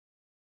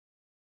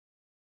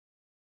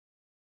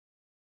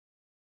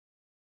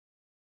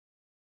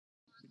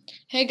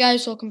Hey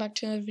guys, welcome back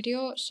to another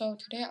video. So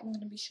today I'm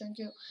going to be showing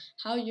you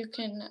how you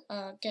can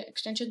get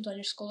extensions on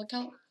your school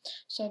account.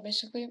 So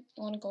basically, you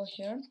want to go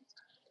here,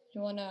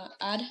 you want to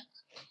add.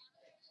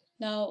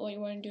 Now what you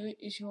want to do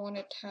is you want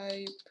to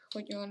type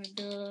what you want to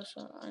do.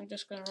 So I'm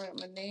just going to write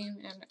my name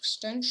and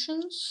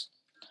extensions.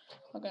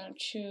 I'm going to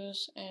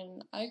choose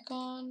an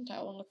icon.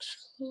 That one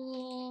looks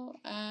cool.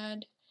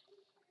 Add.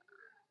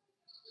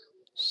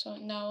 So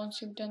now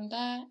once you've done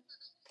that,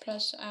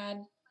 press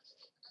add.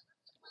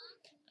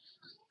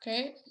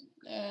 Okay,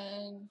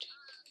 and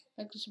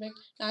like this big.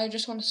 Now I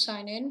just want to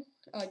sign in,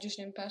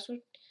 username and password.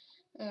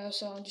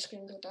 So I'm just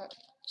going to do that.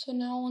 So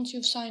now once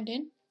you've signed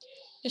in,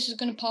 this is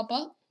going to pop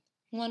up.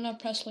 You want to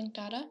press link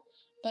data.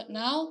 But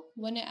now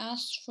when it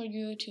asks for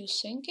you to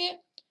sync it,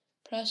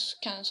 press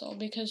cancel,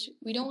 because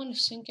we don't want to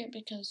sync it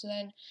because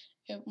then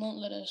it won't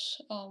let us,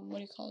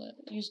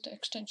 use the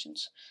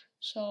extensions.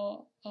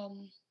 So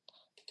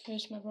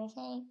here's my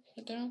profile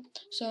right there.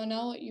 So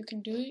now what you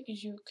can do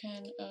is you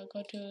can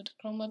go to the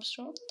Chrome Web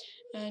Store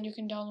and you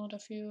can download a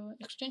few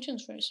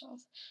extensions for yourself.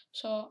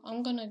 So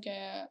I'm gonna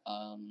get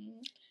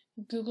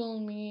Google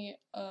Me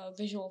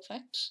Visual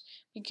Effects,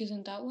 because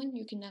in that one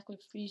you can actually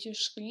freeze your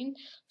screen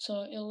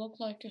so it'll look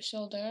like you're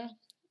still there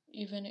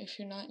even if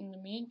you're not in the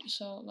meet.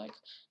 So like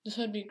this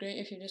would be great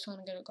if you just want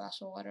to get a glass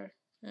of water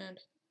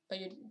but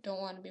you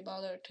don't want to be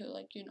bothered to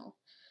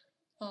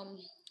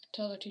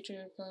tell the teacher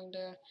you're going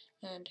there,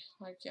 and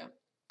yeah.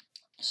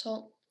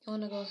 So I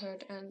want to go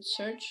ahead and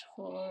search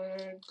for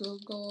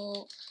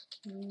Google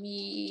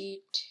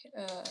Meet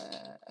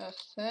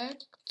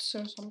effects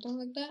or something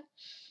like that.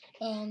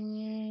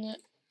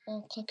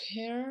 I'll click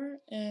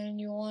here,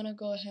 and you want to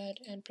go ahead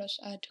and press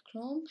add to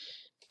Chrome,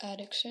 add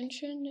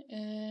extension,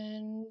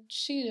 and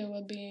see there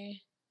will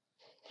be,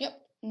 yep,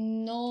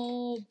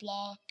 no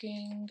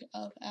blocking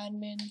of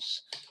admins.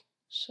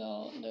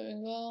 So there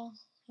we go.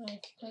 I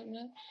click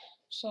that.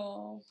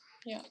 So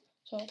yeah,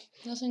 so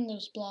nothing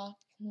is blocked,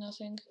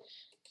 nothing.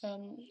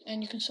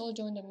 And you can still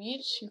join the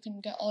meets. You can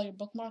get all your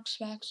bookmarks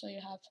back, so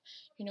you have,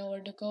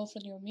 where to go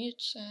for your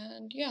meets.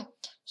 And yeah,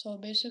 so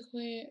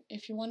basically,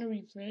 if you want to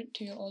revert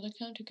to your old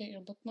account to get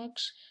your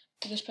bookmarks,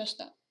 you just press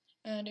that.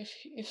 And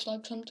if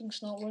like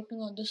something's not working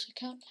on this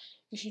account,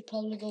 you should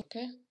probably go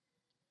okay.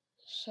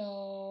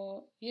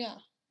 So yeah,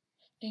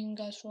 thank you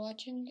guys for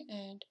watching,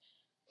 and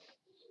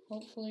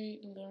hopefully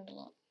you learned a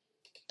lot.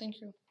 Thank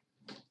you.